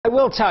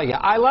will tell you,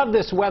 I love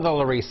this weather,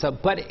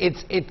 Llarisa, but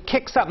it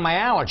kicks up my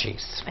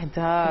allergies. It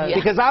does. Yeah.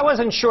 Because I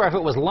wasn't sure if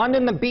it was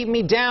London that beat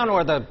me down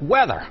or the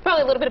weather.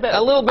 Probably a little bit of both.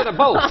 A little bit of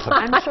both.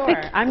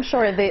 I'm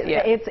sure.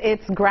 Yeah.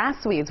 It's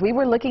grass weeds. We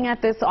were looking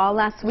at this all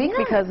last week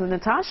because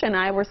Natasha and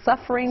I were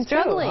suffering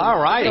Struggling. too.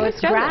 All right. So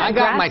it's I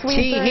got my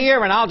tea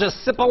here, and I'll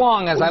just sip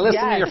along as I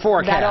listen to your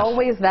forecast.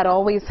 That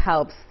always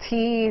helps.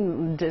 Tea,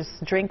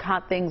 just drink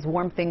hot things,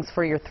 warm things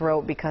for your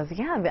throat because,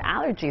 yeah, the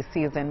allergy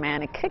season,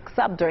 man, it kicks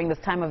up during this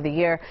time of the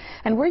year.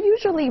 And we're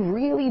usually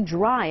really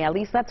dry. At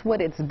least that's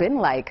what it's been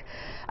like.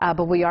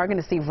 But we are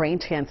going to see rain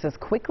chances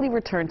quickly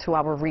return to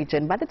our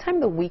region by the time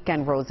the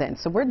weekend rolls in.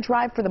 So we're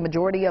dry for the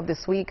majority of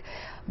this week.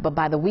 But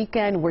by the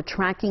weekend, we're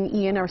tracking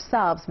Ian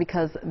ourselves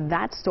because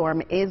that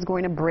storm is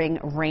going to bring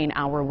rain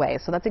our way.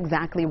 So that's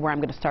exactly where I'm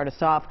going to start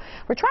us off.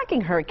 We're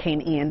tracking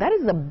Hurricane Ian. That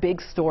is a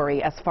big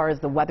story as far as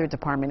the weather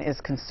department is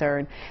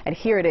concerned. And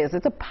here it is.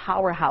 It's a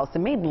powerhouse. It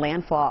made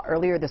landfall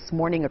earlier this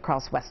morning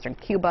across western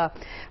Cuba.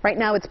 Right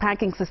now, it's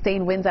packing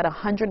sustained winds at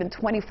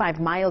 125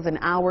 miles an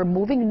hour,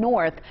 moving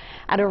north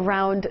at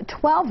around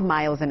 12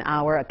 miles an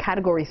hour, a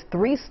Category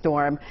 3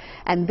 storm.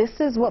 And this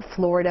is what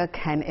Florida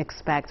can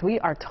expect. We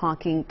are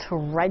talking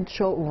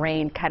torrential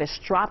rain,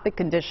 catastrophic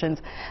conditions,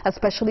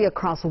 especially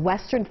across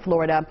western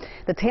Florida.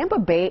 The Tampa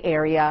Bay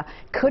area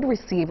could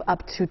receive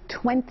up to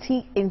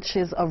 20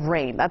 inches of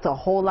rain. That's a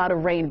whole lot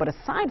of rain. But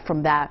aside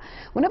from that,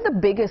 one of the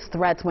biggest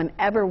threats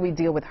whenever we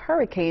deal with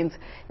hurricanes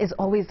is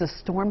always the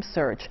storm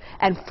surge.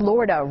 And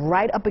Florida,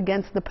 right up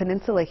against the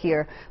peninsula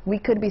here, we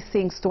could be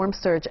seeing storm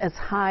surge as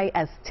high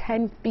as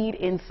 10 feet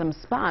in some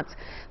spots,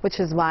 which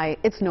is why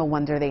it's no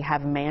wonder they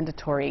have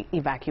mandatory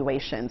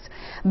evacuations.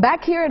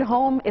 Back here at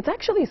home, it's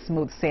actually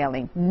smooth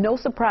sailing. No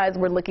surprise,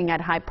 we're looking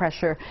at high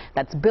pressure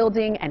that's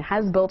building and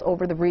has built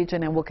over the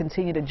region and will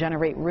continue to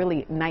generate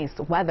really nice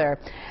weather.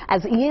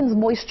 As Ian's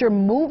moisture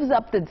moves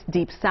up the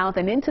deep south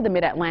and into the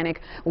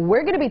mid-Atlantic,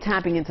 we're going to be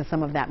tapping into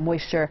some of that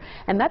moisture,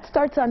 and that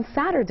starts on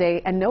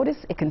Saturday, and notice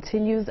it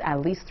continues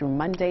at least through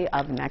Monday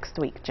of next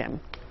week. Jim.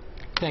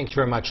 Thank you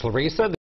very much, Llarisa.